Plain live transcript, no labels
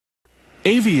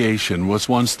Aviation was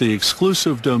once the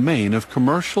exclusive domain of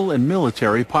commercial and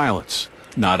military pilots.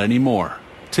 Not anymore.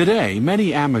 Today,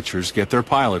 many amateurs get their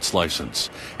pilot's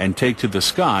license and take to the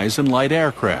skies in light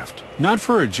aircraft, not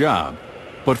for a job,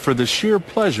 but for the sheer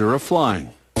pleasure of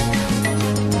flying. To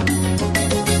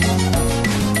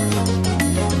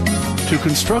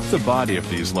construct the body of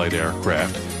these light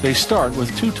aircraft, they start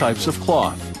with two types of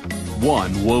cloth.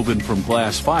 One woven from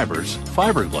glass fibers,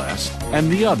 fiberglass,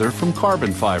 and the other from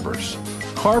carbon fibers.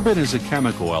 Carbon is a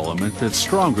chemical element that's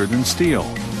stronger than steel.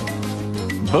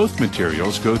 Both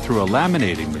materials go through a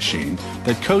laminating machine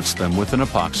that coats them with an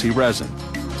epoxy resin.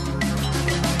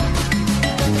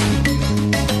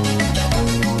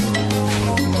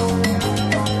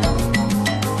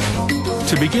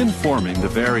 To begin forming the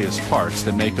various parts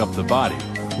that make up the body,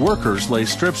 workers lay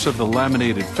strips of the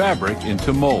laminated fabric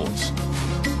into molds.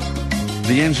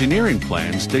 The engineering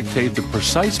plans dictate the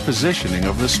precise positioning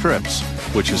of the strips,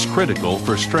 which is critical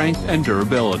for strength and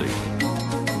durability.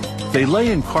 They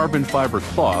lay in carbon fiber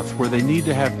cloth where they need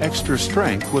to have extra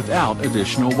strength without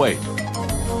additional weight,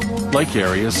 like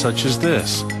areas such as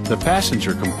this, the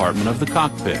passenger compartment of the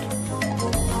cockpit.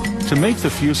 To make the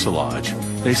fuselage,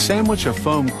 they sandwich a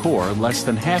foam core less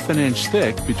than ½ an inch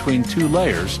thick between two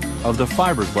layers of the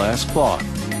fiberglass cloth.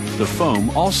 The foam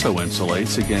also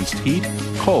insulates against heat,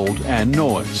 cold, and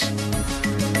noise.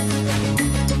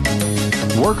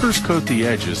 Workers coat the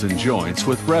edges and joints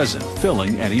with resin,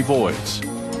 filling any voids.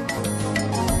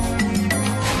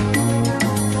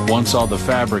 Once all the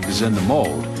fabric is in the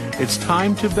mold, it's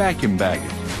time to vacuum bag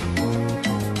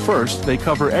it. First, they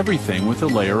cover everything with a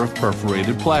layer of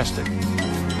perforated plastic.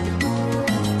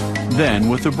 Then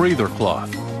with a breather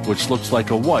cloth, which looks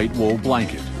like a white wool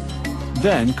blanket.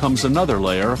 Then comes another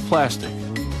layer of plastic.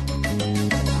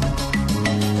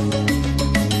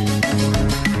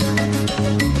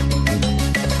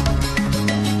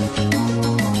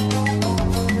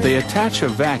 They attach a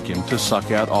vacuum to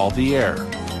suck out all the air.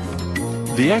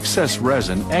 The excess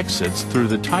resin exits through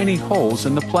the tiny holes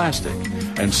in the plastic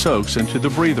and soaks into the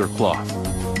breather cloth.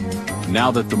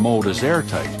 Now that the mold is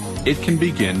airtight, it can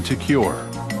begin to cure.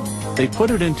 They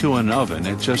put it into an oven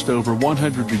at just over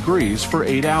 100 degrees for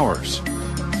 8 hours.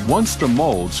 Once the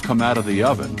molds come out of the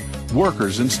oven,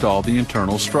 workers install the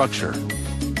internal structure.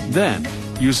 Then,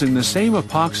 using the same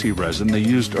epoxy resin they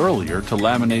used earlier to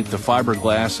laminate the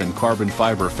fiberglass and carbon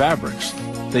fiber fabrics,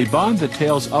 they bond the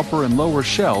tail's upper and lower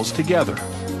shells together.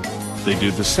 They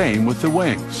do the same with the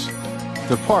wings.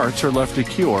 The parts are left to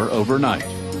cure overnight.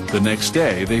 The next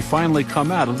day, they finally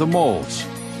come out of the molds.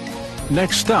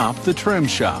 Next stop, the trim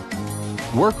shop.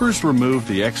 Workers remove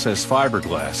the excess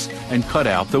fiberglass and cut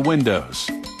out the windows.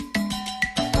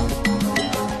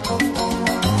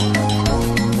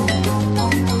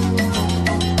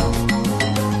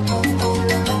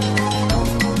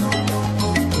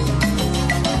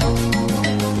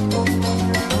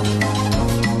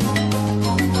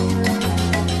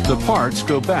 The parts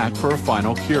go back for a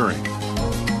final curing.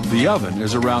 The oven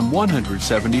is around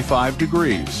 175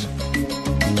 degrees.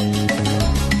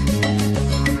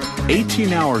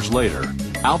 18 hours later,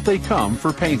 out they come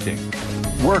for painting.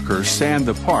 Workers sand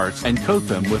the parts and coat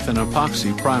them with an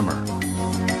epoxy primer.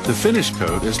 The finish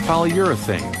coat is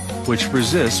polyurethane, which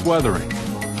resists weathering.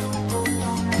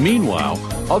 Meanwhile,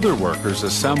 other workers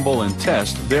assemble and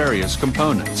test various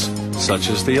components, such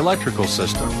as the electrical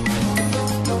system.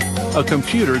 A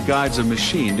computer guides a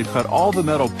machine to cut all the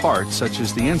metal parts, such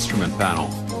as the instrument panel.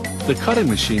 The cutting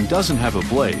machine doesn't have a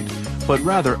blade, but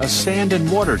rather a sand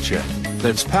and water jet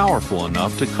that's powerful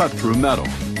enough to cut through metal.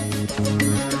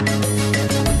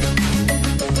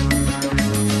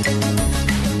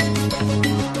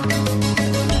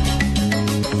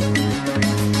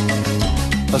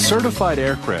 A certified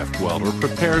aircraft welder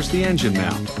prepares the engine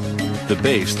mount, the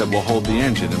base that will hold the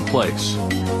engine in place.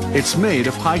 It's made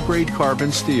of high-grade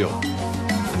carbon steel.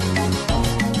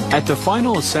 At the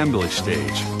final assembly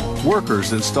stage,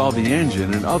 workers install the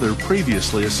engine and other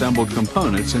previously assembled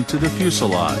components into the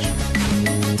fuselage.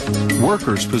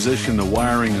 Workers position the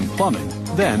wiring and plumbing,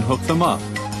 then hook them up.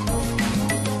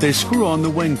 They screw on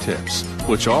the wingtips,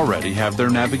 which already have their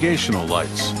navigational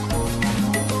lights.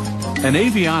 An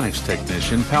avionics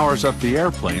technician powers up the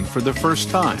airplane for the first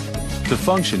time to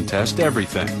function test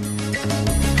everything.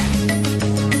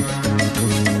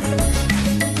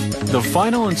 The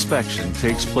final inspection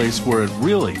takes place where it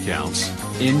really counts,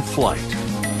 in flight.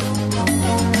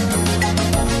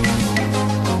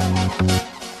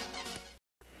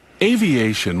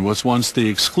 Aviation was once the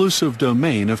exclusive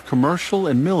domain of commercial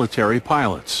and military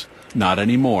pilots. Not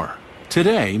anymore.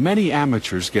 Today, many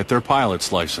amateurs get their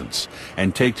pilot's license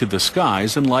and take to the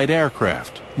skies in light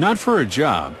aircraft, not for a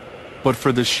job, but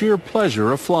for the sheer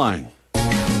pleasure of flying.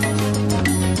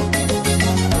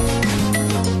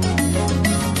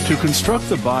 To construct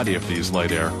the body of these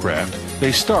light aircraft,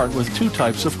 they start with two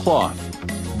types of cloth.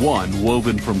 One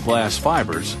woven from glass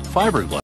fibers, fiberglass.